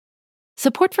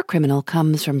Support for Criminal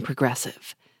comes from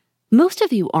Progressive. Most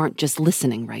of you aren't just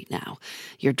listening right now.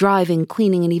 You're driving,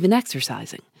 cleaning, and even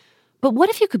exercising. But what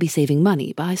if you could be saving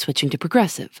money by switching to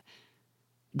Progressive?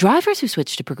 Drivers who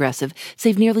switch to Progressive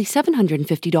save nearly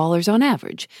 $750 on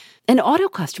average, and auto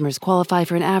customers qualify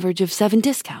for an average of 7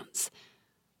 discounts.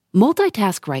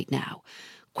 Multitask right now.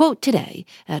 Quote today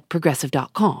at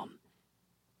Progressive.com.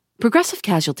 Progressive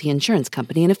Casualty Insurance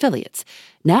Company and Affiliates.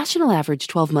 National average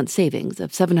 12-month savings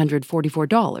of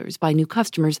 $744 by new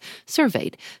customers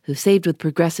surveyed who saved with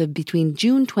Progressive between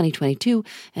June 2022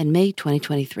 and May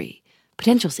 2023.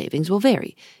 Potential savings will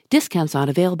vary. Discounts not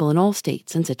available in all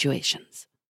states and situations.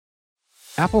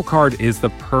 Apple Card is the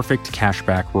perfect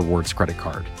cashback rewards credit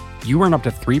card. You earn up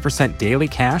to 3% daily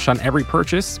cash on every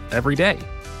purchase every day.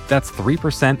 That's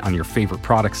 3% on your favorite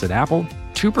products at Apple,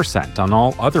 2% on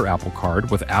all other Apple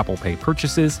Card with Apple Pay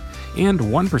purchases, and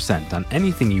 1% on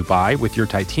anything you buy with your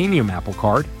titanium Apple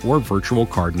Card or virtual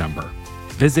card number.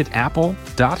 Visit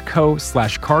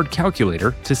apple.co/card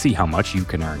calculator to see how much you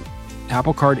can earn.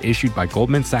 Apple Card issued by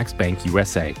Goldman Sachs Bank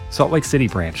USA, Salt Lake City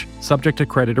branch, subject to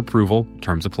credit approval,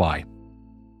 terms apply.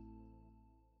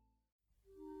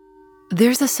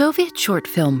 There's a Soviet short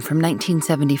film from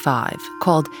 1975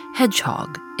 called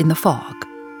Hedgehog in the Fog.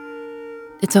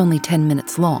 It's only 10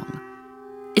 minutes long.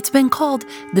 It's been called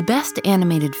the best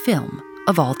animated film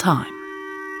of all time.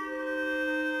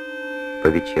 По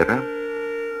вечерам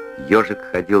ежик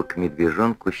ходил к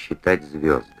медвежонку считать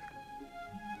звезды.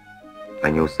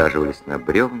 Они усаживались на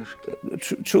бревнышке.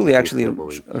 Truly, actually,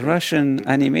 Russian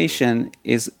animation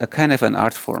is a kind of an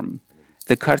art form.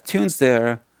 The cartoons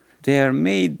there, they are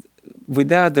made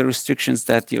without the restrictions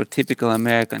that your typical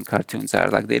American cartoons are.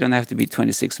 Like, they don't have to be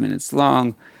 26 minutes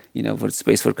long, with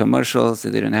space for commercials.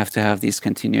 They don't have to have this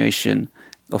continuation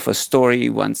of a story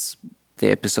once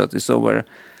the episode is over.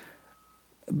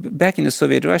 Back in the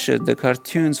Soviet Russia, the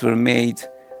cartoons were made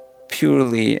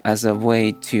purely as a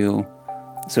way to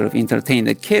sort of entertain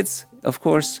the kids, of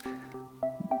course,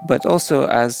 but also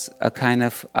as a kind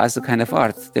of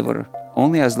art. They were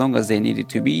only as long as they needed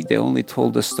to be. They only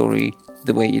told the story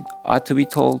the way it ought to be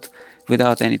told,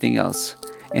 without anything else.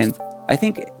 And I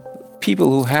think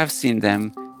people who have seen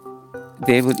them,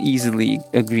 they would easily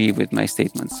agree with my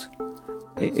statements.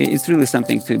 It's really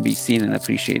something to be seen and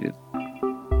appreciated.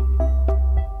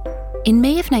 In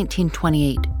May of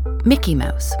 1928, Mickey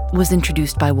Mouse was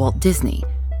introduced by Walt Disney.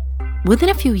 Within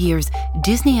a few years,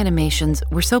 Disney animations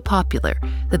were so popular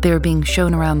that they were being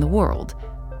shown around the world,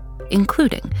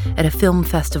 including at a film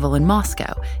festival in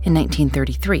Moscow in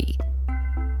 1933.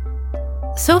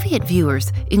 Soviet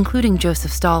viewers, including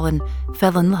Joseph Stalin,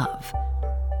 fell in love.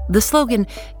 The slogan,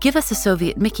 "Give us a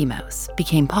Soviet Mickey Mouse,"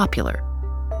 became popular.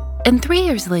 And 3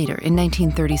 years later, in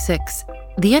 1936,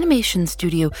 the animation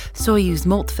studio Soyuz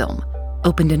Multfilm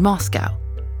opened in Moscow.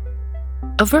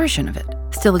 A version of it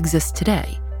still exists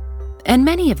today, and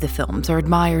many of the films are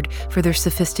admired for their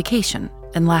sophistication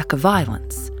and lack of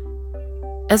violence.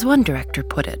 As one director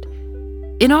put it,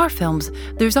 "In our films,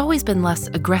 there's always been less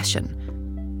aggression.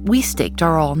 We staked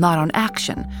our all not on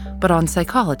action, but on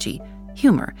psychology,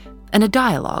 humor, and a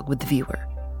dialogue with the viewer.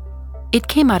 It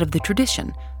came out of the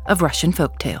tradition of Russian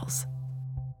folktales."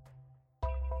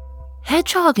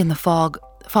 Hedgehog in the Fog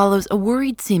follows a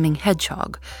worried-seeming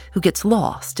hedgehog who gets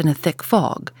lost in a thick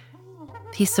fog.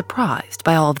 He's surprised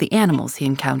by all of the animals he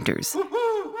encounters.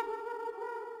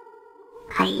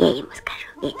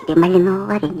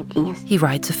 He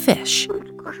rides a fish.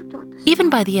 Even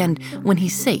by the end, when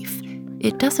he's safe,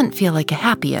 it doesn't feel like a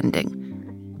happy ending.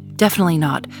 Definitely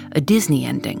not a Disney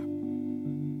ending.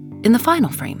 In the final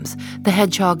frames, the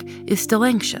hedgehog is still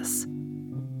anxious.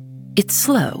 It's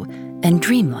slow and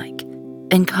dreamlike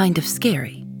and kind of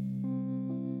scary.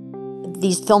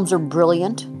 These films are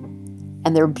brilliant,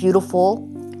 and they're beautiful,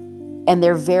 and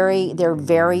they're varied. I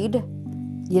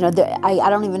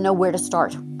don't even know where to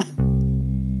start.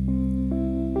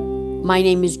 My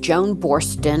name is Joan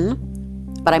Borston,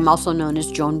 but I'm also known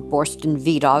as Joan Borston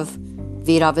Vidov.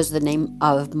 Vidov is the name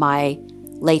of my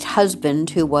late husband,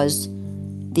 who was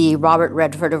the Robert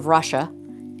Redford of Russia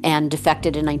and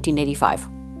defected in 1985.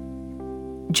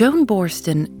 Joan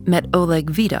Borston met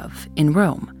Oleg Vidov in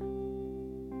Rome.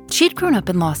 She'd grown up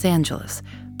in Los Angeles,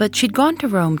 but she'd gone to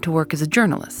Rome to work as a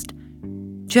journalist.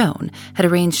 Joan had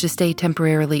arranged to stay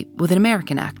temporarily with an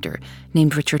American actor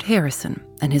named Richard Harrison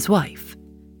and his wife.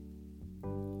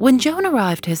 When Joan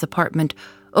arrived to his apartment,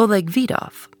 Oleg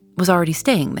Vidov was already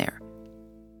staying there.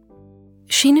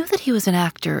 She knew that he was an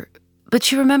actor, but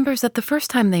she remembers that the first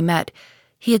time they met,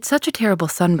 he had such a terrible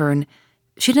sunburn,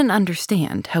 she didn't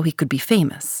understand how he could be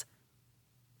famous.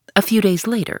 A few days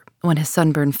later, when his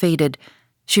sunburn faded,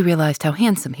 she realized how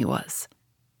handsome he was.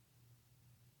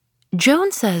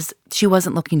 Joan says she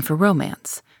wasn't looking for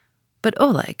romance, but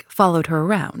Oleg followed her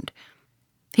around.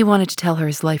 He wanted to tell her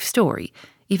his life story,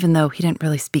 even though he didn't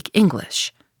really speak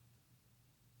English.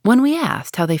 When we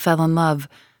asked how they fell in love,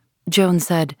 Joan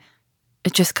said,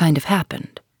 "It just kind of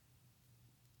happened."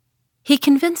 He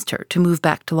convinced her to move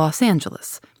back to Los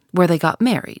Angeles, where they got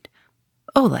married.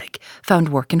 Oleg found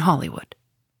work in Hollywood.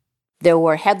 There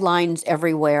were headlines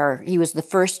everywhere. He was the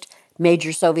first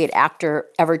major Soviet actor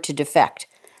ever to defect.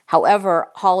 However,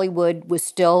 Hollywood was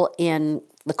still in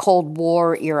the Cold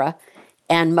War era,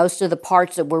 and most of the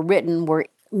parts that were written were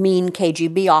mean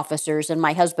KGB officers, and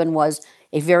my husband was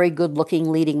a very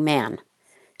good-looking leading man.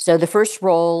 So the first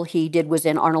role he did was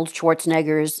in Arnold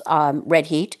Schwarzenegger's Red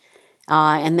Heat,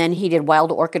 and then he did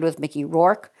Wild Orchid with Mickey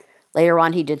Rourke. Later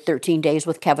on, he did 13 Days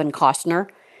with Kevin Costner,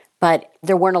 but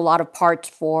there weren't a lot of parts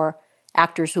for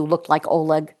actors who looked like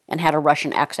Oleg and had a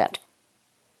Russian accent.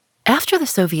 After the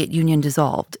Soviet Union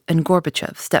dissolved and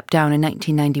Gorbachev stepped down in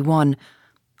 1991,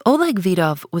 Oleg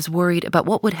Vidov was worried about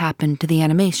what would happen to the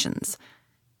animations.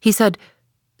 He said,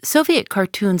 "Soviet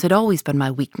cartoons had always been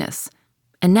my weakness,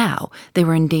 and now they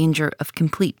were in danger of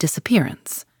complete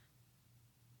disappearance."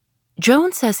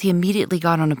 Joan says he immediately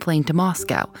got on a plane to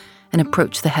Moscow and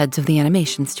approached the heads of the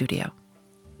animation studio.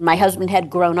 My husband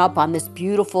had grown up on this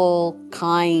beautiful,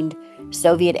 kind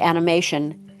Soviet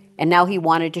animation, and now he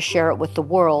wanted to share it with the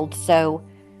world. So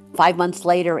 5 months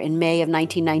later, in May of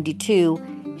 1992,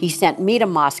 he sent me to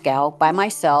Moscow by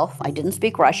myself. I didn't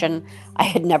speak Russian. I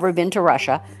had never been to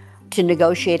Russia, to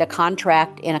negotiate a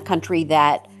contract in a country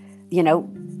that,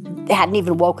 hadn't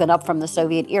even woken up from the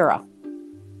Soviet era.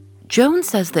 Joan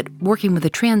says that working with a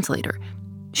translator,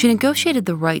 she negotiated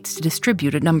the rights to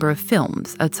distribute a number of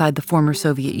films outside the former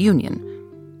Soviet Union.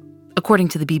 According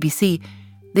to the BBC,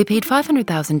 they paid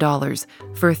 $500,000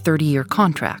 for a 30-year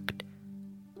contract.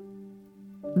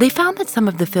 They found that some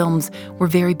of the films were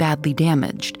very badly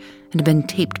damaged and had been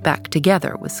taped back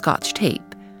together with Scotch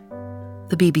tape.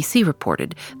 The BBC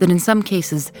reported that in some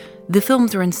cases, the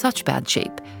films were in such bad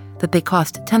shape that they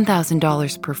cost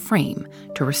 $10,000 per frame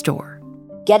to restore.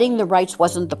 Getting the rights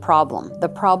wasn't the problem. The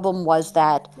problem was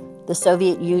that the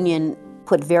Soviet Union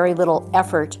put very little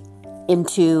effort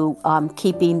into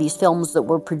keeping these films that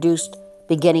were produced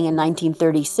beginning in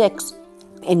 1936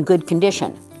 in good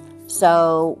condition.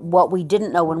 So what we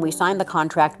didn't know when we signed the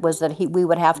contract was that we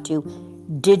would have to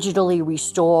digitally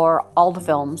restore all the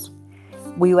films.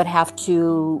 We would have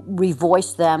to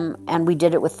revoice them, and we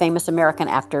did it with famous American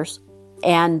actors.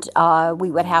 And we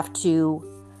would have to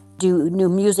do new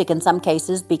music in some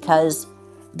cases because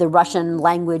the Russian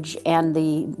language and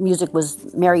the music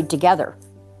was married together.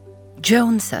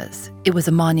 Joan says it was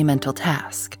a monumental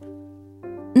task.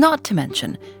 Not to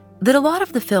mention that a lot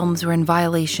of the films were in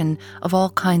violation of all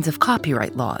kinds of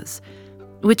copyright laws,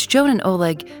 which Joan and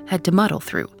Oleg had to muddle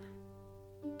through.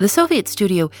 The Soviet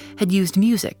studio had used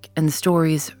music and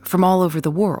stories from all over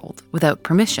the world without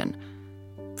permission.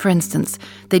 For instance,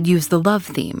 they'd used the love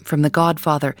theme from The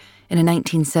Godfather in a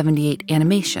 1978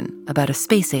 animation about a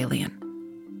space alien.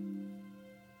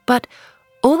 But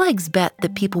Oleg's bet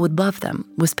that people would love them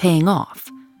was paying off.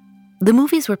 The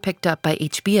movies were picked up by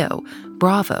HBO,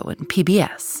 Bravo, and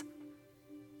PBS.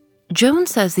 Joan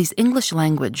says these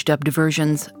English-language dubbed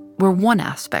versions were one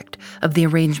aspect of the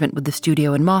arrangement with the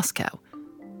studio in Moscow.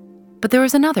 But there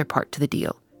was another part to the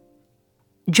deal.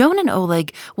 Joan and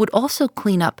Oleg would also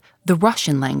clean up the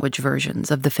Russian-language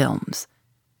versions of the films.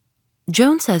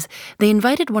 Joan says they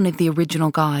invited one of the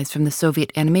original guys from the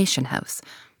Soviet animation house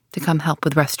to come help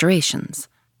with restorations.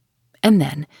 And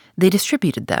then they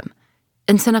distributed them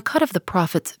and sent a cut of the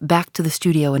profits back to the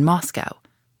studio in Moscow.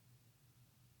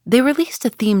 They released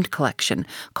a themed collection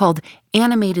called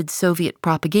Animated Soviet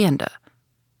Propaganda.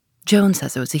 Joan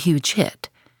says it was a huge hit.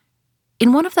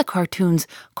 In one of the cartoons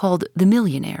called The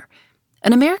Millionaire,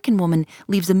 an American woman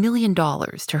leaves $1 million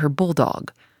to her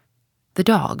bulldog. The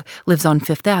dog lives on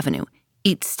Fifth Avenue,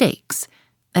 eats steaks,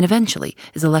 and eventually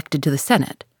is elected to the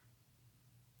Senate.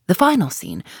 The final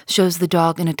scene shows the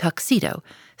dog in a tuxedo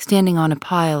standing on a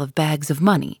pile of bags of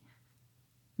money.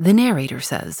 The narrator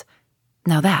says,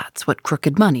 "Now that's what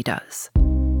crooked money does."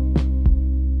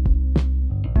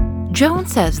 Joan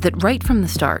says that right from the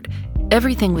start,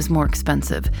 everything was more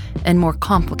expensive and more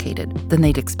complicated than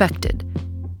they'd expected.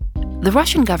 The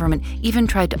Russian government even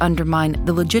tried to undermine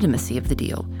the legitimacy of the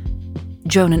deal.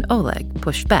 Joan and Oleg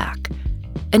pushed back,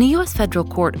 and a U.S. federal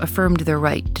court affirmed their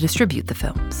right to distribute the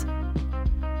films.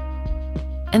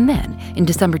 And then, in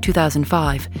December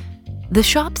 2005, the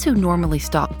shops who normally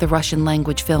stocked the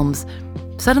Russian-language films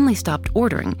suddenly stopped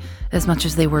ordering as much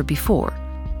as they were before.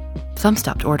 Some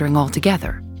stopped ordering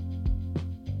altogether.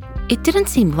 It didn't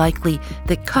seem likely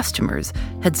that customers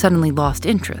had suddenly lost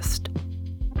interest.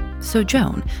 So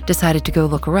Joan decided to go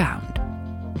look around.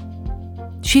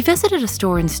 She visited a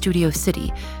store in Studio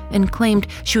City and claimed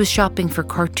she was shopping for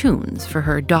cartoons for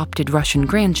her adopted Russian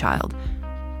grandchild.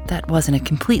 That wasn't a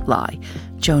complete lie.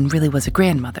 Joan really was a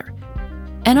grandmother.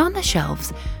 And on the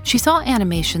shelves, she saw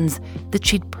animations that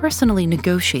she'd personally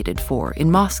negotiated for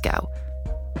in Moscow.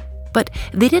 But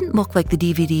they didn't look like the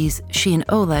DVDs she and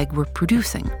Oleg were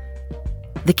producing.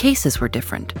 The cases were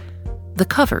different. The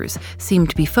covers seemed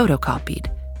to be photocopied.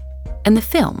 And the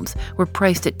films were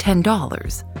priced at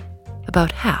 $10,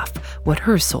 about half what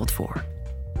hers sold for.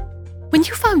 When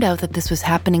you found out that this was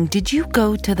happening, did you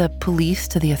go to the police,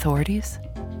 to the authorities?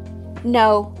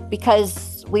 No,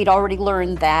 because we'd already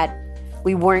learned that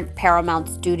we weren't Paramount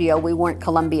Studio, we weren't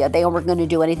Columbia. They weren't going to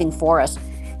do anything for us.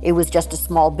 It was just a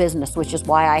small business, which is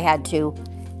why I had to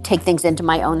take things into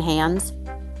my own hands.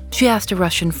 She asked a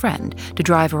Russian friend to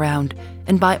drive around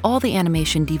and buy all the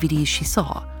animation DVDs she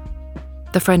saw.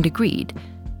 The friend agreed,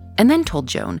 and then told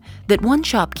Joan that one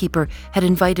shopkeeper had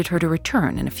invited her to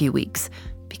return in a few weeks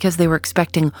because they were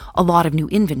expecting a lot of new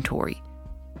inventory.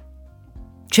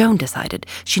 Joan decided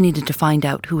she needed to find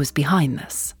out who was behind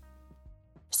this.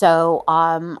 So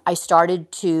I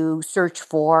started to search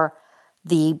for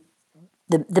the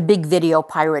big video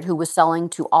pirate who was selling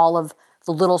to all of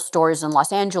the little stores in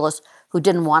Los Angeles who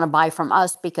didn't want to buy from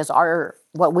us because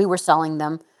what we were selling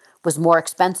them was more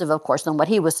expensive, of course, than what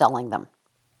he was selling them.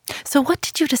 So what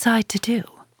did you decide to do?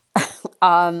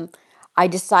 I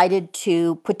decided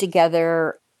to put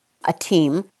together a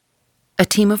team. A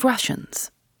team of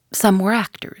Russians. Some were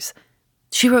actors.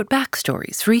 She wrote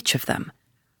backstories for each of them.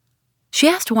 She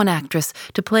asked one actress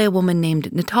to play a woman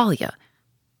named Natalia.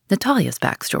 Natalia's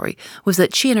backstory was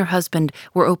that she and her husband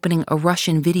were opening a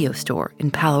Russian video store in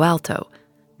Palo Alto.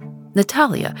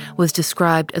 Natalia was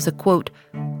described as a, quote,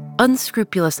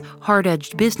 unscrupulous,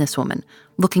 hard-edged businesswoman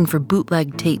looking for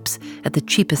bootleg tapes at the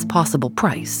cheapest possible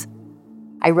price.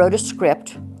 I wrote a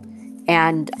script,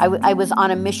 and I was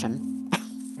on a mission.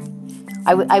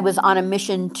 I was on a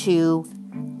mission to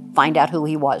find out who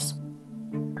he was.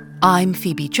 I'm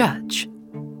Phoebe Judge.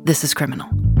 This is Criminal.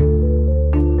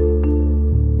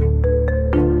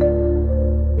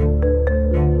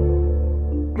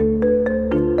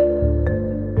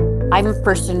 I'm a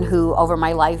person who, over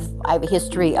my life, I have a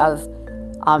history of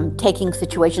taking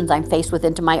situations I'm faced with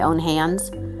into my own hands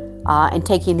and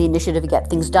taking the initiative to get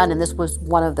things done, and this was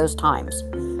one of those times.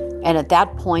 And at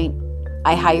that point,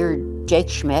 I hired Jake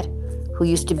Schmidt, who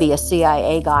used to be a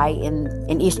CIA guy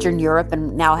in Eastern Europe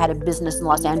and now had a business in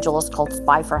Los Angeles called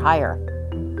Spy for Hire.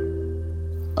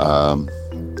 To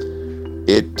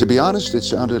be honest, it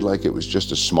sounded like it was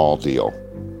just a small deal.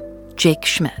 Jake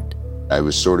Schmidt. I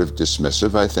was sort of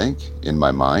dismissive, I think, in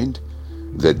my mind,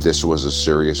 that this was a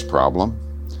serious problem.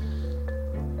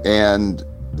 And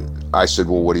I said,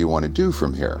 well, what do you want to do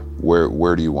from here?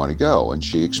 Where do you want to go? And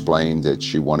she explained that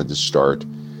she wanted to start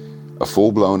a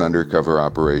full-blown undercover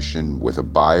operation with a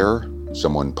buyer,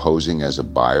 someone posing as a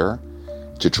buyer,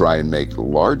 to try and make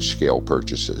large-scale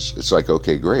purchases. It's like,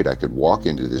 okay, great, I could walk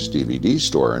into this DVD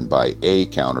store and buy a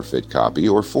counterfeit copy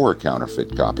or 4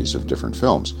 counterfeit copies of different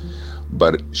films.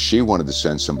 But she wanted to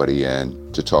send somebody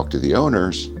in to talk to the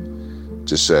owners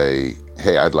to say,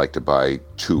 hey, I'd like to buy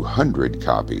 200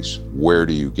 copies. Where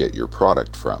do you get your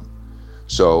product from?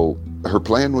 So her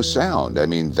plan was sound. I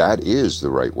mean, that is the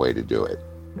right way to do it.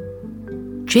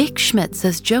 Jake Schmidt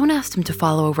says Joan asked him to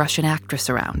follow a Russian actress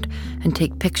around and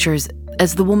take pictures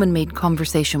as the woman made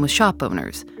conversation with shop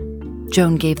owners.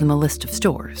 Joan gave them a list of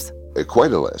stores.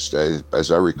 Quite a list.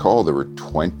 As I recall, there were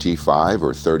 25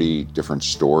 or 30 different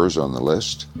stores on the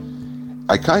list.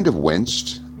 I kind of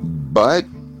winced, but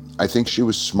I think she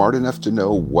was smart enough to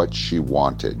know what she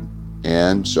wanted.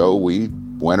 And so we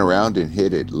went around and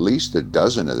hit at least a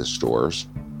dozen of the stores.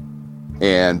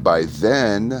 And by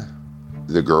then,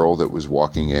 the girl that was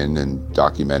walking in and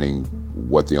documenting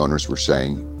what the owners were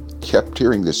saying kept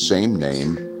hearing the same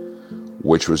name,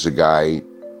 which was a guy,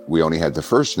 we only had the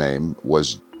first name,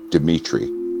 was Dmitri.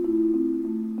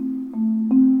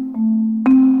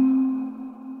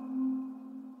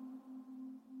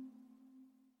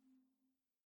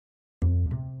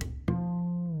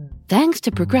 Thanks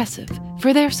to Progressive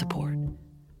for their support.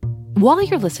 While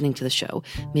you're listening to the show,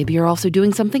 maybe you're also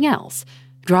doing something else.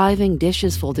 Driving,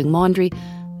 dishes, folding laundry.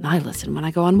 I listen when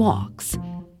I go on walks.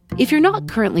 If you're not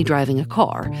currently driving a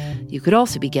car, you could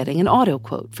also be getting an auto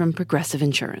quote from Progressive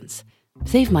Insurance.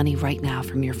 Save money right now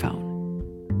from your phone.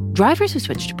 Drivers who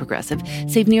switch to Progressive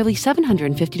save nearly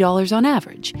 $750 on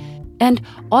average. And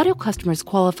auto customers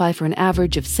qualify for an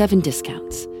average of 7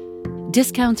 discounts.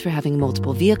 Discounts for having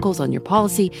multiple vehicles on your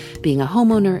policy, being a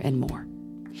homeowner, and more.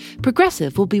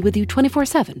 Progressive will be with you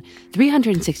 24/7,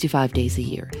 365 days a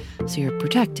year, so you're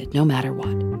protected no matter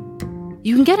what.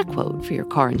 You can get a quote for your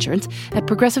car insurance at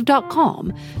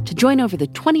Progressive.com to join over the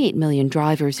 28 million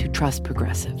drivers who trust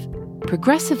Progressive.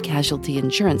 Progressive Casualty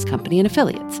Insurance Company and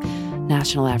Affiliates.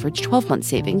 National average 12-month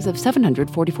savings of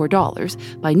 $744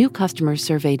 by new customers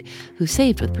surveyed who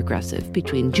saved with Progressive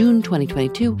between June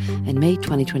 2022 and May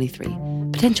 2023.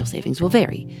 Potential savings will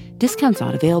vary. Discounts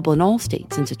not available in all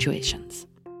states and situations.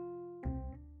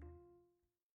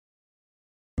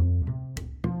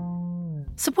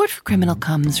 Support for Criminal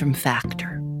comes from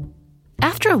Factor.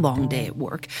 After a long day at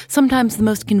work, sometimes the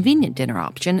most convenient dinner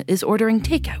option is ordering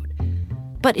takeout.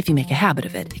 But if you make a habit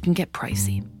of it, it can get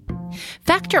pricey.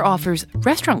 Factor offers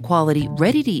restaurant-quality,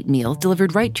 ready-to-eat meals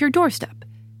delivered right to your doorstep.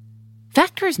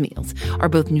 Factor's meals are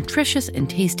both nutritious and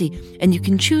tasty, and you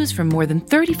can choose from more than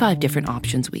 35 different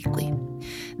options weekly.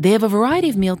 They have a variety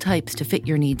of meal types to fit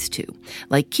your needs too,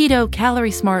 like keto,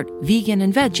 calorie smart, vegan,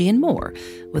 and veggie, and more,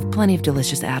 with plenty of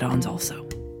delicious add-ons also.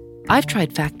 I've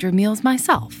tried Factor meals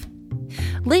myself.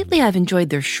 Lately, I've enjoyed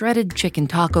their shredded chicken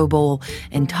taco bowl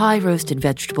and Thai roasted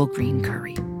vegetable green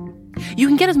curry. You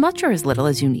can get as much or as little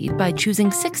as you need by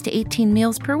choosing 6 to 18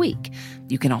 meals per week.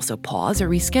 You can also pause or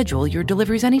reschedule your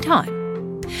deliveries anytime.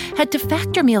 Head to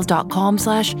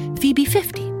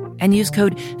factormeals.com/Phoebe50 and use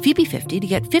code Phoebe50 to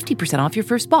get 50% off your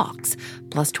first box,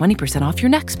 plus 20% off your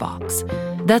next box.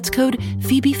 That's code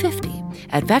Phoebe50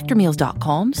 at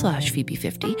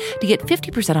factormeals.com/Phoebe50 to get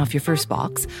 50% off your first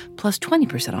box, plus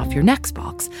 20% off your next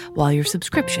box while your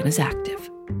subscription is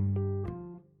active.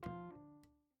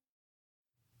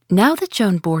 Now that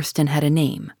Joan Borston had a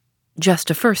name, just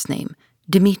a first name,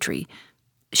 Dmitri,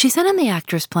 she sent in the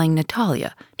actress playing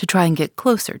Natalia to try and get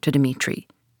closer to Dmitri.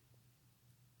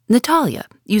 Natalia,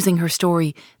 using her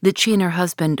story that she and her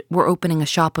husband were opening a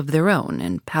shop of their own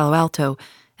in Palo Alto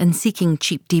and seeking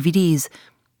cheap DVDs,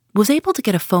 was able to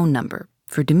get a phone number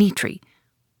for Dmitri.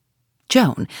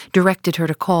 Joan directed her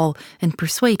to call and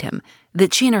persuade him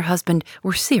that she and her husband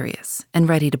were serious and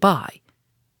ready to buy.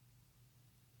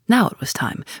 Now it was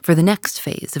time for the next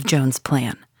phase of Joan's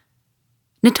plan.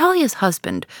 Natalia's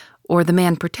husband, or the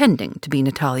man pretending to be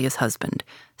Natalia's husband,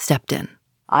 stepped in.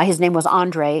 His name was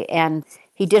Andre, and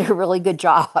he did a really good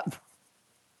job.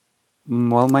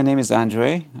 Well, my name is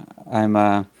Andre. I'm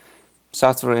a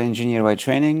software engineer by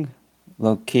training,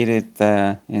 located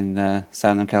in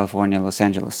Southern California, Los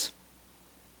Angeles.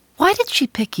 Why did she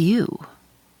pick you?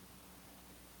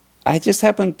 I just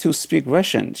happened to speak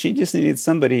Russian. She just needed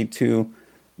somebody to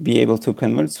be able to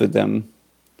converse with them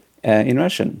in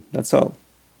Russian. That's all.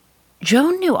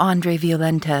 Joan knew Andrei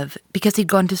Violentev because he'd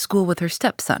gone to school with her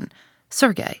stepson,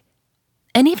 Sergei.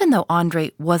 And even though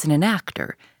Andrei wasn't an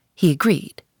actor, he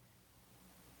agreed.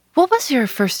 What was your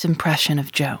first impression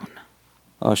of Joan?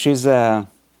 Oh, she's a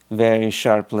very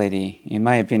sharp lady. In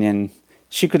my opinion,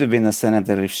 she could have been a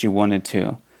senator if she wanted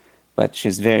to. But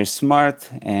she's very smart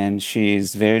and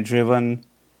she's very driven.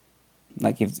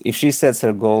 Like if she sets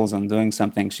her goals on doing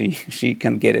something, she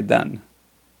can get it done.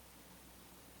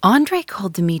 Andrei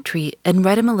called Dmitri and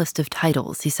read him a list of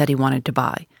titles he said he wanted to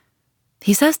buy.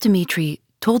 He says Dmitri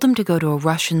told him to go to a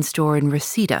Russian store in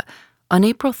Reseda on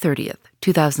April 30th,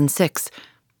 2006,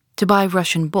 to buy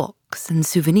Russian books and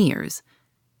souvenirs,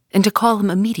 and to call him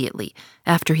immediately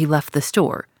after he left the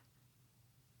store.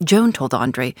 Joan told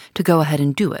Andrei to go ahead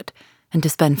and do it, and to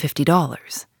spend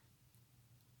 $50.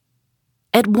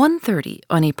 At 1:30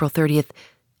 on April 30th,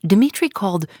 Dmitri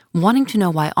called wanting to know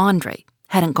why Andrei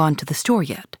hadn't gone to the store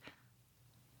yet.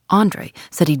 Andrei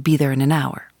said he'd be there in an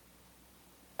hour.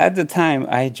 At the time,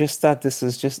 I just thought this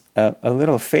was just a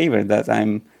little favor that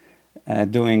I'm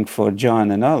doing for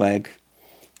John and Oleg,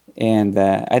 and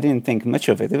I didn't think much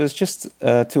of it. It was just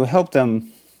to help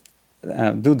them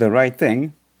do the right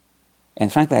thing,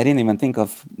 and frankly, I didn't even think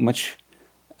of much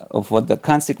of what the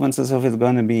consequences of it are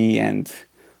going to be and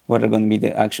what are going to be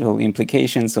the actual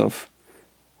implications of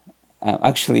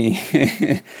actually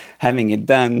having it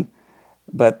done.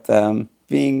 But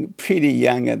being pretty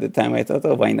young at the time, I thought,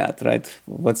 oh, why not, right?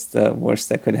 What's the worst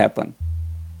that could happen?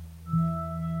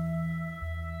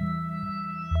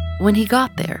 When he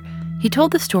got there, he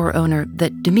told the store owner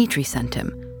that Dmitri sent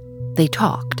him. They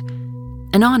talked,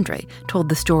 and Andrei told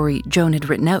the story Joan had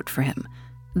written out for him,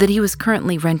 that he was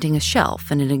currently renting a shelf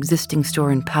in an existing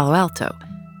store in Palo Alto.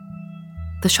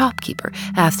 The shopkeeper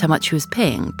asked how much he was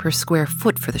paying per square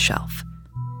foot for the shelf.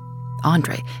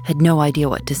 Andrei had no idea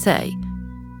what to say.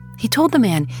 He told the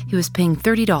man he was paying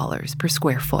 $30 per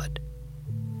square foot.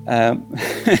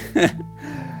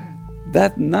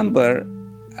 That number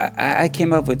I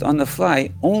came up with on the fly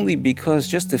only because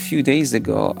just a few days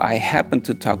ago, I happened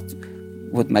to talk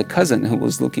with my cousin who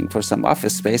was looking for some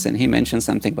office space, and he mentioned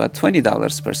something about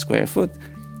 $20 per square foot.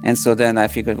 And so then I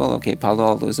figured, well, okay, Palo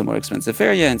Alto is a more expensive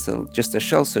area, and so just a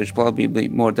shell search probably be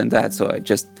more than that. So I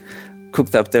just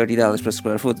cooked up $30 per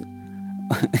square foot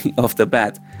off the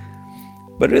bat.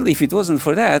 But really, if it wasn't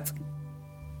for that,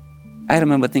 I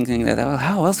remember thinking that, well,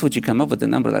 how else would you come up with a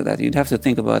number like that? You'd have to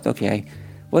think about, okay,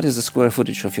 what is the square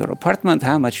footage of your apartment,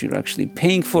 how much you're actually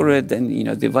paying for it,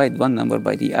 and divide one number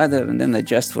by the other, and then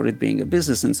adjust for it being a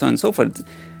business, and so on and so forth.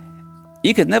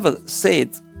 You could never say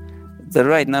it the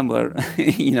right number,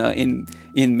 in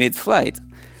mid-flight.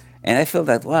 And I felt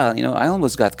that, wow, I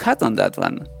almost got caught on that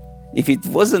one. If it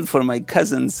wasn't for my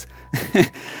cousin's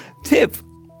tip,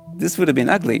 this would have been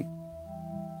ugly.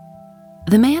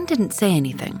 The man didn't say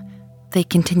anything. They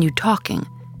continued talking,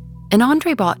 and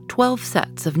Andre bought 12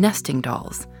 sets of nesting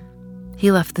dolls.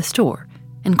 He left the store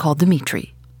and called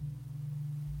Dmitry.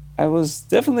 I was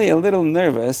definitely a little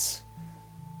nervous,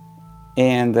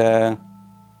 and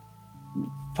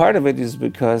part of it is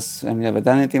because I've never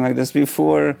done anything like this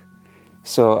before,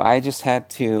 so I just had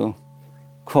to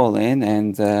call in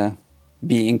and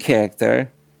be in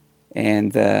character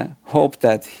and hope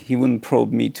that he wouldn't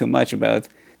probe me too much about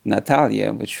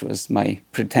Natalia, which was my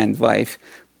pretend wife.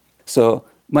 So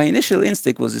my initial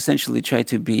instinct was essentially try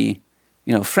to be,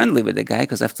 friendly with the guy,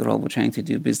 because after all, we're trying to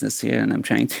do business here, and I'm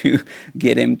trying to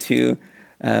get him to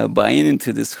buy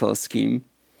into this whole scheme.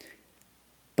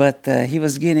 But he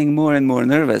was getting more and more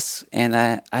nervous, and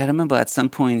I remember at some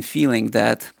point feeling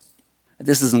that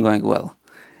this isn't going well.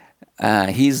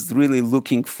 He's really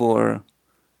looking for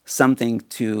something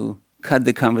to cut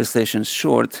the conversation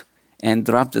short and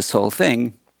drop this whole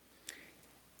thing.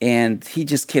 And he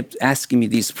just kept asking me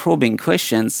these probing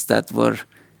questions that were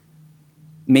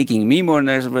making me more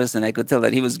nervous, and I could tell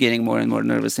that he was getting more and more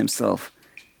nervous himself.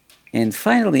 And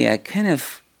finally, I kind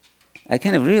of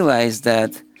realized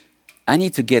that I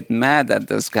need to get mad at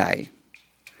this guy.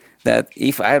 That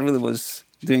if I really was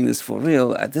doing this for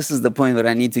real, this is the point where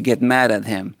I need to get mad at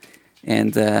him.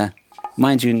 And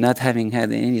mind you, not having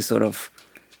had any sort of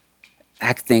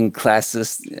acting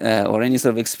classes or any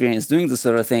sort of experience doing this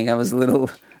sort of thing, I was a little...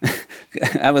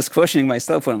 I was questioning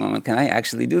myself for a moment. Can I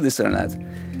actually do this or not?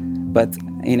 But,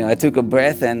 I took a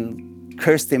breath and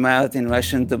cursed him out in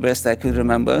Russian the best I could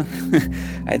remember.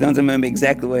 I don't remember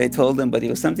exactly what I told him, but it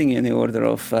was something in the order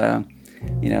of,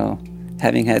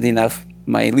 having had enough,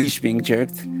 my leash being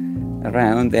jerked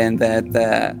around, and that,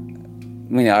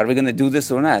 are we going to do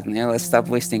this or not? Let's stop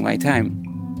wasting my time.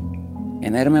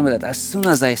 And I remember that as soon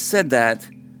as I said that,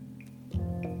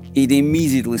 it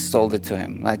immediately stalled it to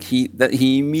him. Like he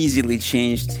immediately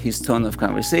changed his tone of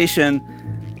conversation,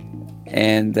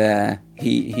 and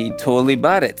he totally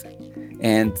bought it.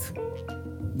 And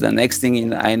the next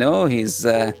thing I know, he's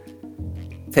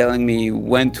telling me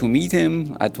when to meet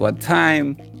him, at what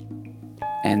time,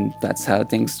 and that's how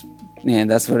things. And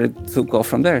that's where it took off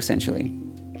from there, essentially.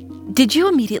 Did you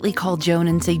immediately call Joan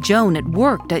and say, Joan, it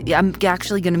worked. I'm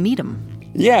actually going to meet him?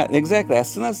 Yeah, exactly.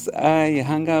 As soon as I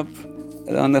hung up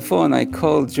on the phone, I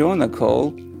called Joan a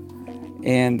call,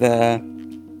 and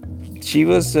she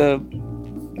was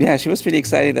pretty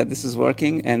excited that this is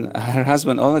working. And her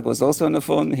husband Oleg was also on the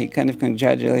phone. He kind of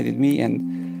congratulated me, and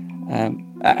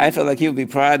I felt like he would be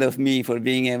proud of me for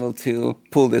being able to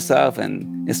pull this off,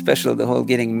 and especially the whole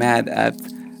getting mad at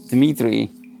Dmitry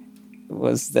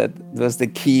was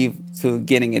the key to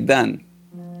getting it done.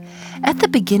 At the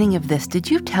beginning of this, did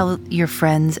you tell your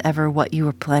friends ever what you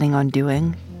were planning on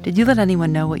doing? Did you let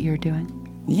anyone know what you were doing?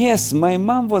 Yes, my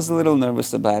mom was a little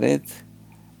nervous about it.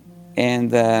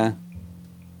 And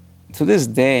to this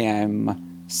day,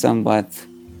 I'm somewhat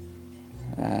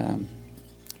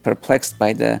perplexed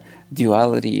by the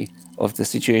duality of the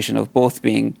situation of both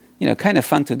being, kind of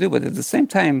fun to do, but at the same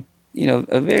time,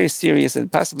 a very serious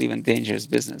and possibly even dangerous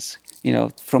business.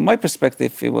 From my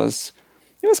perspective, it was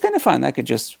kind of fun. I could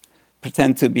just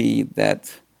pretend to be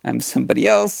that I'm somebody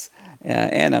else,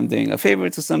 and I'm doing a favor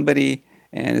to somebody,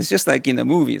 and it's just like in the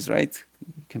movies, right?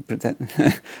 You can pretend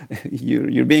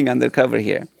you're being undercover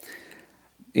here.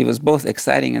 It was both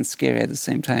exciting and scary at the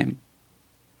same time.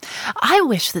 I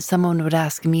wish that someone would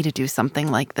ask me to do something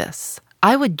like this.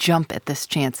 I would jump at this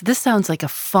chance. This sounds like a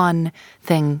fun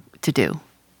thing to do.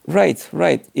 Right.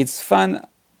 It's fun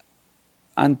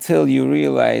until you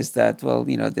realize that,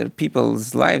 their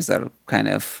people's lives are kind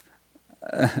of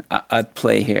at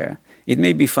play here. It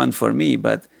may be fun for me,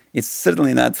 but it's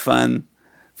certainly not fun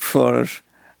for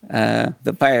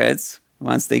the pirates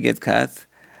once they get caught.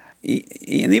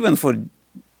 And even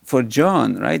for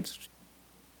John, right?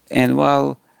 And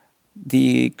while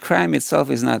the crime itself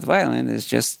is not violent, it's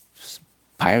just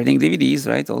pirating DVDs,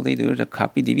 right? All they do is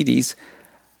copy DVDs.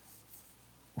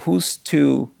 Who's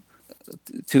to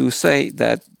say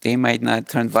that they might not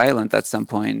turn violent at some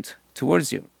point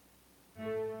towards you?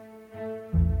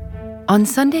 On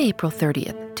Sunday, April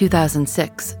 30th,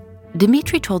 2006,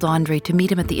 Dmitry told Andrei to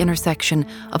meet him at the intersection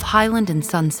of Highland and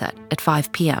Sunset at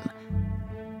 5 p.m.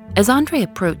 As Andrei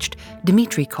approached,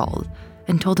 Dmitry called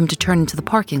and told him to turn into the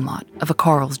parking lot of a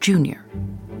Carl's Jr.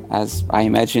 As I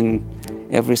imagine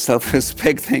every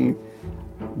self-respecting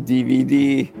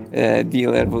DVD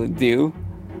dealer would do,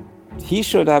 he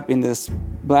showed up in this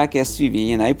black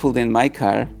SUV, and I pulled in my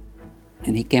car,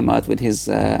 and he came out with his,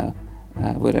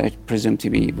 what I presume to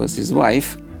be was his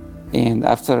wife. And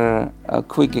after a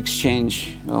quick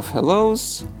exchange of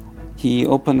hellos, he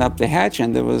opened up the hatch,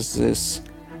 and there was this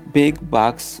big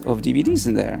box of DVDs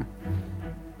in there.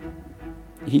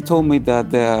 He told me that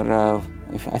there,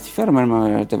 if I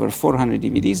remember, there were 400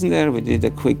 DVDs in there. We did a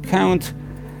quick count.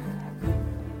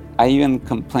 I even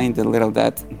complained a little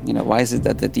that, why is it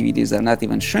that the DVDs are not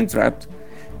even shrink wrapped?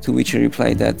 To which he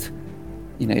replied that,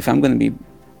 if I'm going to be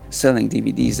selling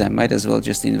DVDs, I might as well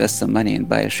just invest some money and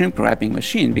buy a shrink wrapping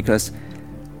machine, because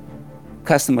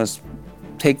customers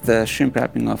take the shrink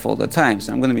wrapping off all the time.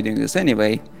 So I'm going to be doing this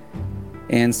anyway.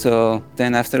 And so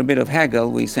then after a bit of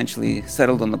haggle, we essentially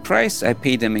settled on the price. I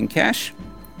paid him in cash.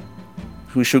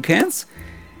 We shook hands.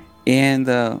 And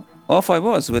off I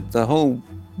was with the whole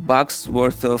box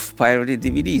worth of pirated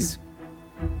DVDs.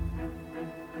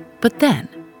 But then,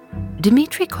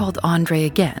 Dmitry called Andrei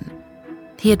again.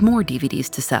 He had more DVDs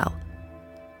to sell.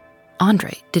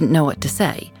 Andrei didn't know what to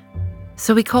say,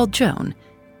 so he called Joan,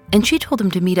 and she told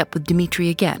him to meet up with Dmitry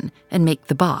again and make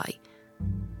the buy.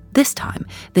 This time,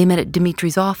 they met at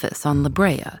Dmitry's office on La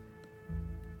Brea.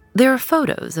 There are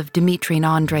photos of Dmitry and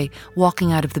Andrei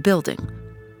walking out of the building.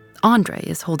 Andrei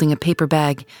is holding a paper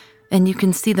bag, and you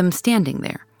can see them standing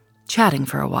there, chatting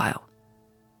for a while.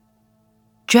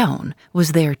 Joan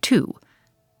was there too,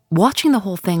 watching the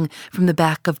whole thing from the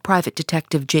back of Private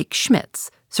Detective Jake Schmidt's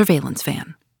surveillance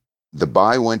van. The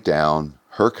buy went down,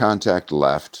 her contact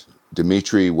left,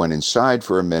 Dmitry went inside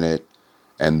for a minute,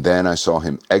 and then I saw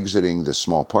him exiting the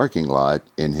small parking lot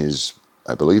in his,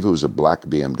 I believe it was a black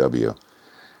BMW.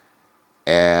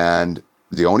 And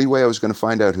the only way I was going to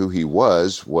find out who he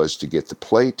was to get the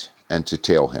plate and to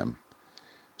tail him.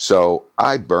 So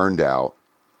I burned out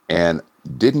and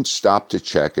didn't stop to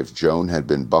check if Joan had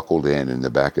been buckled in the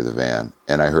back of the van.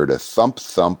 And I heard a thump,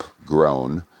 thump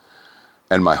groan,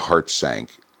 and my heart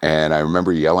sank. And I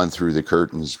remember yelling through the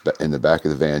curtains in the back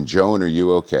of the van, "Joan, are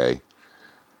you okay?"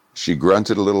 She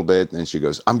grunted a little bit, and she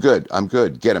goes, I'm good.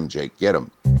 Get him, Jake, get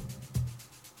him."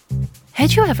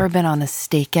 Had you ever been on a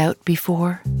stakeout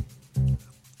before?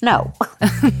 No.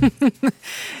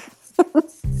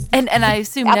 And I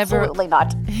assume Absolutely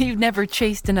not. You've never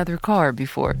chased another car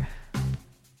before?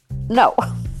 No.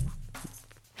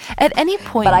 At any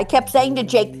point... But I kept saying to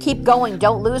Jake, keep going,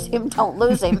 don't lose him.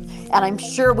 And I'm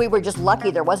sure we were just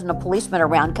lucky there wasn't a policeman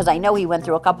around, because I know he went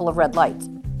through a couple of red lights.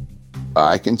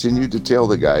 I continued to tail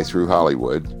the guy through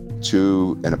Hollywood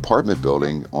to an apartment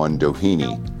building on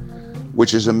Doheny,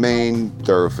 which is a main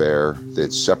thoroughfare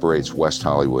that separates West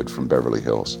Hollywood from Beverly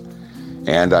Hills.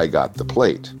 And I got the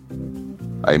plate.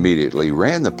 I immediately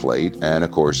ran the plate, and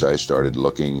of course I started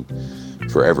looking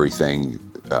for everything,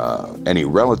 any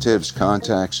relatives,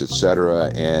 contacts,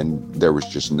 etc., and there was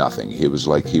just nothing. It was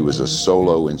like he was a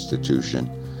solo institution.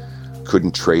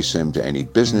 Couldn't trace him to any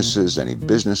businesses, any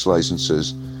business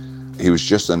licenses. He was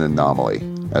just an anomaly,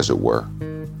 as it were.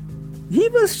 He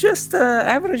was just an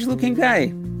average-looking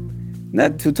guy.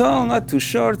 Not too tall, not too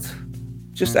short,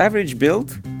 just average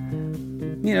build.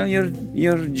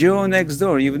 You're Joe next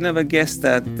door. You would never guess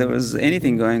that there was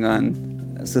anything going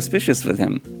on suspicious with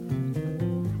him.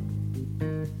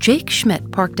 Jake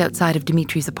Schmidt parked outside of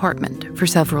Dmitry's apartment for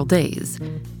several days,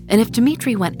 and if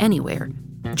Dmitry went anywhere,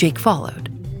 Jake followed.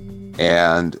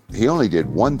 And he only did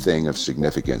one thing of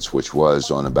significance, which was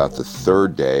on about the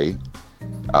third day,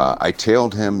 I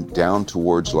tailed him down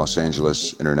towards Los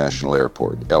Angeles International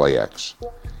Airport, LAX.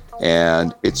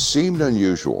 And it seemed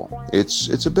unusual.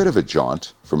 It's a bit of a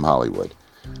jaunt from Hollywood.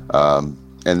 And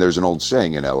there's an old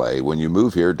saying in LA, when you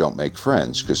move here, don't make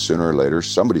friends, because sooner or later,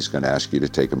 somebody's going to ask you to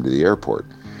take them to the airport.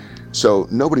 So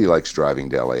nobody likes driving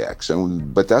to LAX,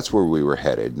 but that's where we were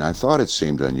headed, and I thought it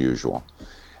seemed unusual.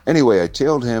 Anyway, I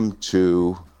tailed him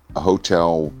to a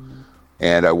hotel,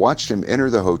 and I watched him enter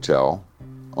the hotel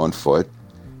on foot.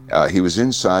 He was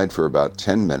inside for about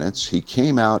 10 minutes. He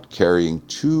came out carrying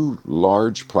 2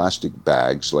 large plastic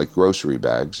bags, like grocery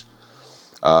bags,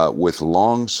 with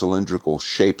long cylindrical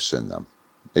shapes in them.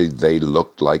 They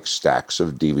looked like stacks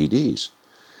of DVDs.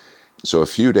 So a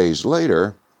few days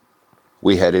later,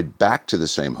 we headed back to the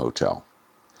same hotel.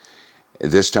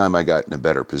 This time I got in a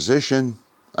better position.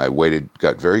 I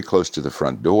got very close to the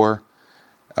front door.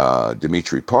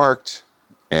 Dmitry parked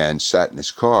and sat in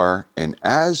his car. And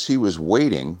as he was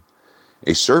waiting,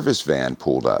 a service van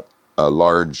pulled up, a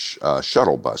large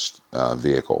shuttle bus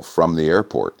vehicle from the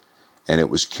airport. And it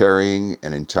was carrying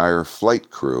an entire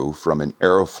flight crew from an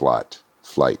Aeroflot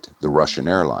flight, the Russian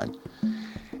airline.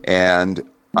 And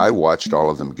I watched all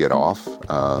of them get off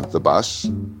the bus,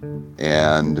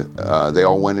 and they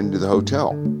all went into the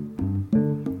hotel.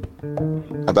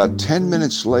 About 10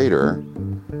 minutes later,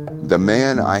 the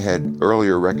man I had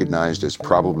earlier recognized as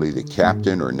probably the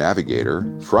captain or navigator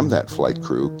from that flight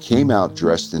crew came out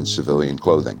dressed in civilian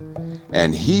clothing.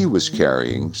 And he was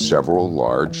carrying several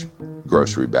large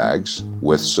grocery bags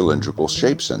with cylindrical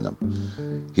shapes in them.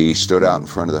 He stood out in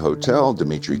front of the hotel.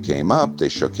 Dmitry came up. They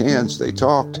shook hands. They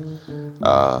talked.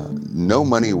 No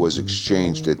money was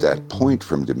exchanged at that point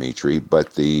from Dmitry,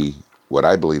 but what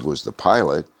I believe was the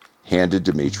pilot handed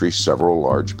Dmitry several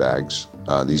large bags,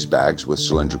 these bags with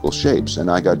cylindrical shapes,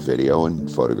 and I got video and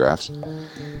photographs.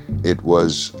 It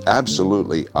was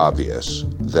absolutely obvious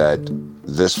that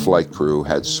this flight crew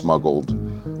had smuggled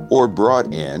or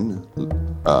brought in,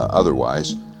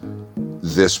 otherwise,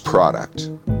 this product.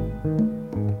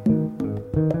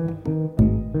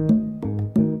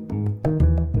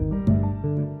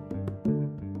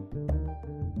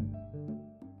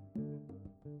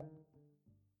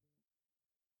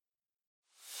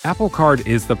 Apple Card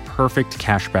is the perfect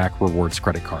cashback rewards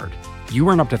credit card. You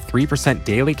earn up to 3%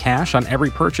 daily cash on every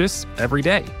purchase every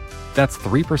day. That's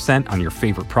 3% on your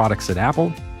favorite products at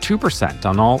Apple, 2%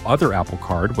 on all other Apple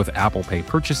Card with Apple Pay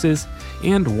purchases,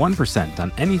 and 1%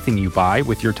 on anything you buy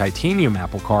with your titanium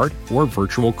Apple Card or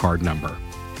virtual card number.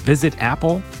 Visit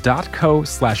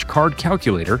apple.co/card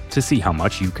calculator to see how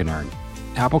much you can earn.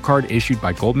 Apple Card issued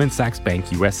by Goldman Sachs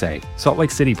Bank USA, Salt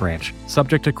Lake City branch,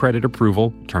 subject to credit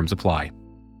approval, terms apply.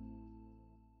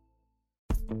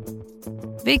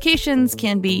 Vacations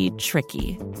can be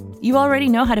tricky. You already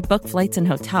know how to book flights and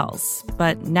hotels,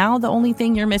 but now the only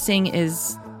thing you're missing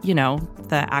is,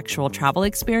 the actual travel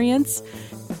experience.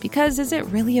 Because is it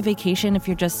really a vacation if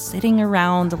you're just sitting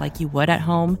around like you would at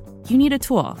home? You need a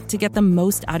tool to get the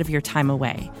most out of your time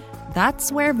away.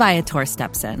 That's where Viator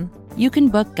steps in. You can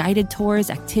book guided tours,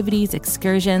 activities,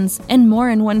 excursions, and more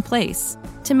in one place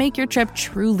to make your trip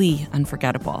truly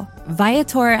unforgettable.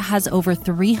 Viator has over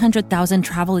 300,000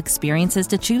 travel experiences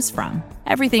to choose from.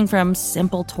 Everything from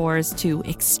simple tours to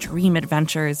extreme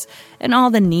adventures and all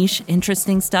the niche,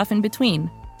 interesting stuff in between.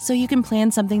 So you can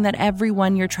plan something that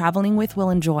everyone you're traveling with will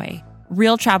enjoy.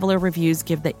 Real traveler reviews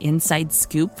give the inside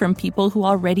scoop from people who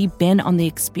already been on the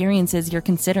experiences you're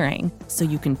considering, so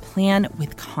you can plan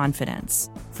with confidence.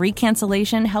 Free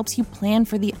cancellation helps you plan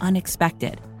for the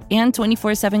unexpected. And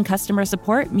 24/7 customer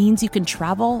support means you can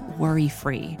travel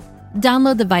worry-free.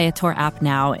 Download the Viator app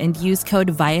now and use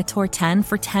code Viator10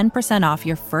 for 10% off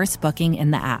your first booking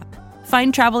in the app.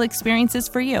 Find travel experiences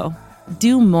for you.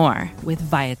 Do more with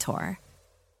Viator.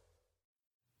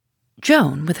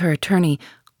 Joan, with her attorney,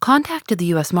 contacted the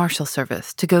U.S. Marshal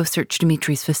Service to go search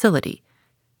Dmitry's facility.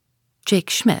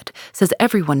 Jake Schmidt says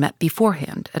everyone met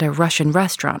beforehand at a Russian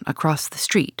restaurant across the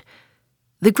street.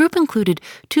 The group included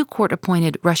 2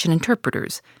 court-appointed Russian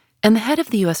interpreters and the head of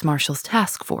the U.S. Marshals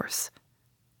Task Force.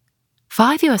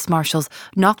 5 U.S. Marshals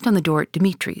knocked on the door at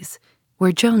Dmitry's,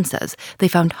 where Joan says they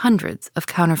found hundreds of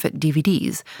counterfeit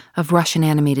DVDs of Russian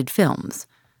animated films.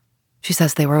 She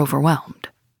says they were overwhelmed.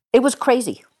 It was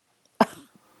crazy.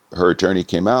 Her attorney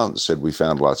came out and said, we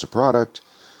found lots of product.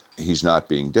 He's not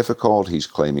being difficult. He's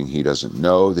claiming he doesn't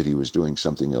know that he was doing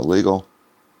something illegal.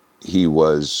 He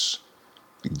was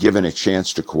given a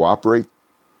chance to cooperate.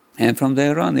 And from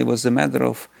there on, it was a matter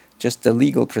of just the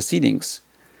legal proceedings.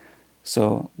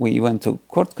 So we went to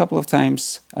court a couple of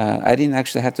times. I didn't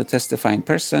actually have to testify in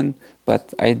person,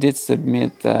 but I did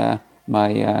submit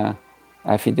my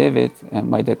affidavit and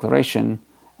my declaration,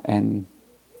 and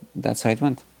that's how it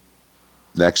went.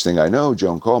 Next thing I know,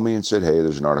 Joan called me and said, hey,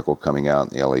 there's an article coming out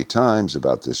in the LA Times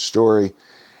about this story.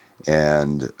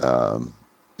 And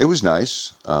it was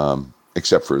nice,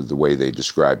 except for the way they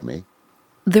described me.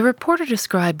 The reporter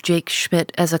described Jake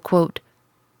Schmidt as a, quote,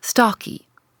 stocky,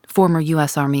 former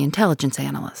U.S. Army intelligence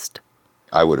analyst.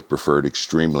 I would have preferred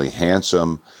extremely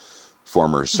handsome,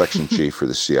 former section chief for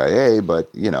the CIA,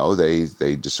 but,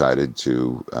 they decided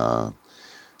to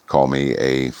call me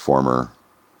a former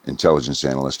intelligence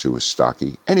analyst who was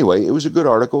stocky. Anyway, it was a good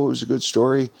article. It was a good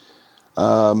story.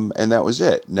 And that was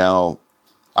it. Now,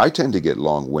 I tend to get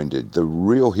long-winded. The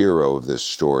real hero of this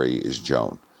story is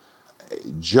Joan.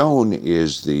 Joan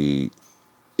is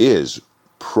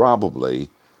probably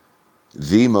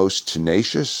the most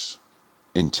tenacious,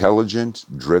 intelligent,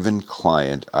 driven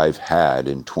client I've had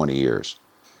in 20 years.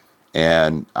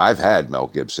 And I've had Mel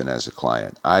Gibson as a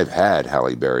client. I've had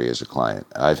Halle Berry as a client.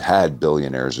 I've had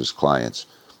billionaires as clients.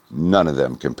 None of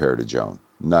them compare to Joan,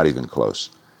 not even close.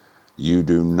 You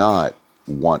do not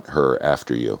want her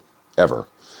after you, ever,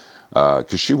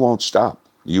 because she won't stop.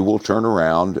 You will turn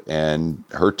around and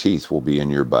her teeth will be in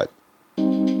your butt.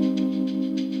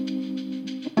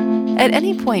 At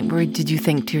any point where did you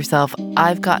think to yourself,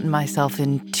 I've gotten myself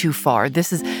in too far?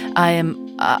 I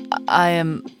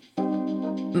am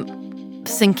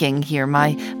sinking here.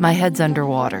 My head's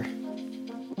underwater.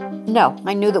 No,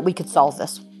 I knew that we could solve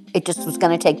this. It just was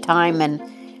going to take time and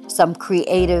some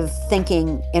creative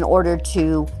thinking in order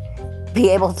to be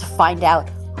able to find out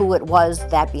who it was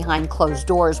that behind closed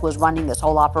doors was running this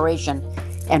whole operation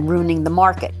and ruining the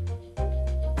market.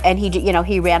 And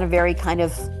he ran a very kind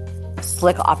of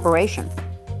slick operation.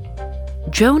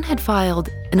 Joan had filed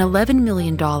an $11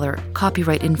 million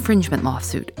copyright infringement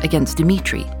lawsuit against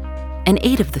Dimitri and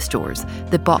 8 of the stores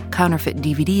that bought counterfeit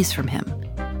DVDs from him.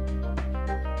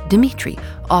 Dimitri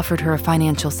offered her a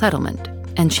financial settlement,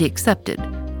 and she accepted,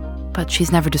 but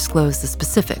she's never disclosed the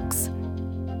specifics.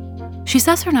 She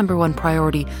says her number one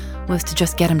priority was to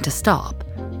just get him to stop,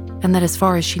 and that as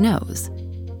far as she knows,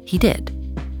 he did.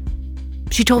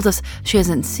 She told us she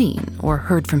hasn't seen or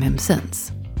heard from him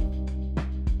since.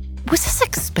 Was this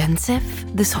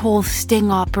expensive, this whole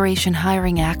sting operation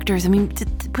hiring actors? I mean,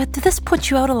 did this put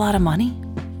you out a lot of money?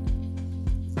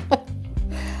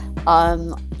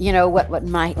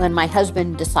 When my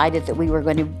husband decided that we were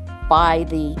going to buy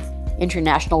the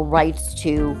international rights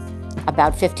to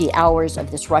about 50 hours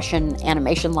of this Russian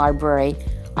animation library,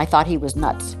 I thought he was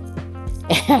nuts.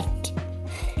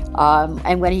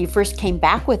 And when he first came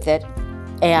back with it,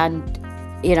 and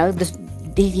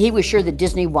he was sure that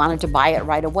Disney wanted to buy it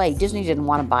right away. Disney didn't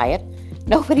want to buy it.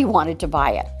 Nobody wanted to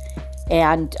buy it.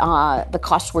 And the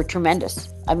costs were tremendous.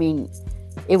 I mean,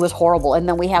 it was horrible. And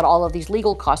then we had all of these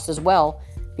legal costs as well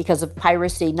because of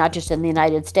piracy, not just in the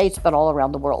United States, but all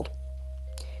around the world.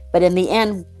 But in the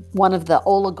end, one of the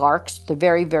oligarchs, the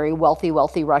very, very wealthy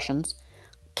Russians,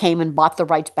 came and bought the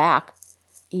rights back.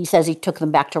 He says he took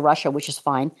them back to Russia, which is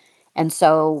fine. And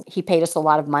so he paid us a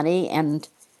lot of money, and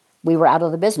we were out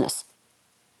of the business.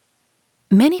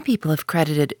 Many people have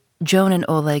credited Joan and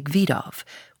Oleg Vidov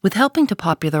with helping to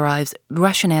popularize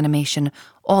Russian animation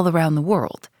all around the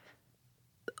world.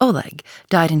 Oleg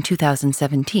died in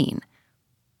 2017.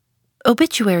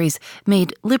 Obituaries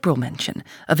made liberal mention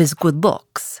of his good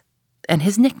looks and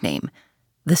his nickname,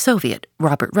 the Soviet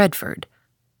Robert Redford.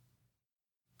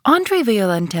 Andrei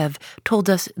Violentev told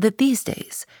us that these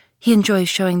days he enjoys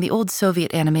showing the old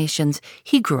Soviet animations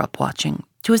he grew up watching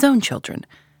to his own children,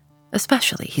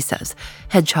 especially, he says,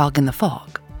 Hedgehog in the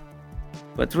Fog.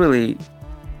 But really,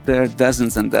 there are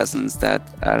dozens and dozens that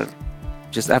are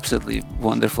just absolutely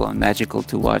wonderful and magical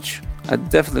to watch. I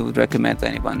definitely would recommend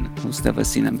anyone who's never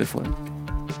seen them before.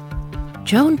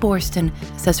 Joan Borston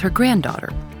says her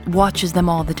granddaughter watches them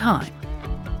all the time,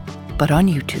 but on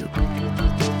YouTube.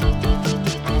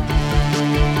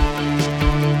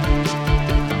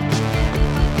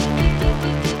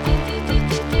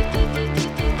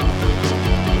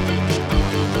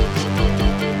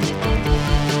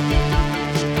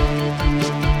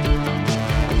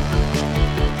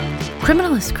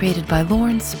 Criminal is created by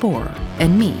Lauren Spohr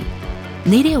and me.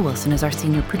 Nadia Wilson is our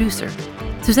senior producer.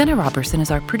 Susanna Robertson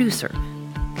is our producer.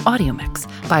 Audio mix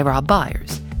by Rob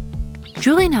Byers.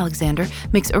 Julian Alexander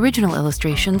makes original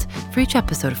illustrations for each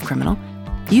episode of Criminal.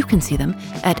 You can see them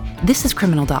at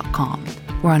thisiscriminal.com.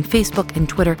 We're on Facebook and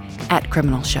Twitter at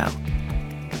Criminal Show.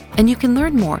 And you can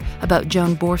learn more about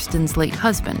Joan Borston's late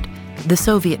husband, the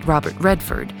Soviet Robert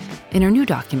Redford, in her new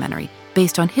documentary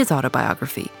based on his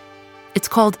autobiography. It's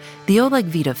called The Oleg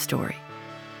Vidov Story.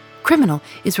 Criminal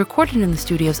is recorded in the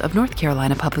studios of North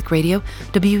Carolina Public Radio,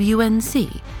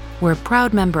 WUNC. We're a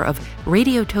proud member of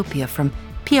Radiotopia from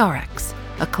PRX,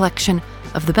 a collection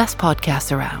of the best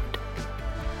podcasts around.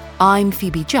 I'm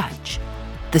Phoebe Judge.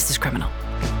 This is Criminal.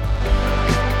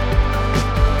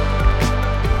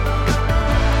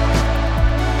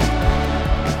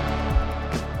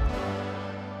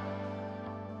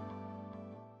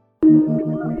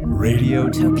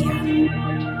 Radiotopia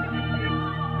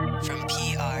from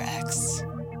PRX.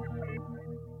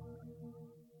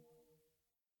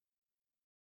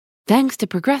 Thanks to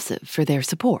Progressive for their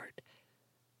support.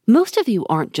 Most of you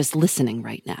aren't just listening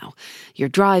right now. You're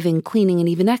driving, cleaning, and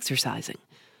even exercising.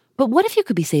 But what if you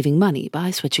could be saving money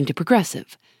by switching to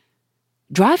Progressive?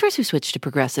 Drivers who switch to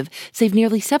Progressive save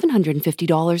nearly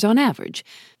 $750 on average,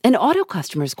 and auto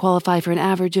customers qualify for an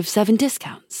average of 7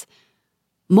 discounts.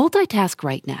 Multitask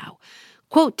right now.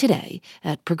 Quote today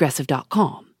at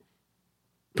Progressive.com.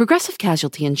 Progressive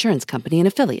Casualty Insurance Company and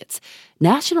Affiliates.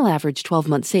 National average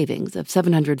 12-month savings of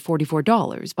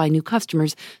 $744 by new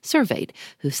customers surveyed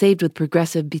who saved with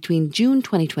Progressive between June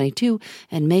 2022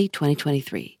 and May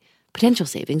 2023. Potential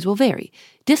savings will vary.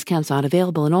 Discounts not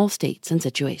available in all states and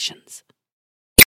situations.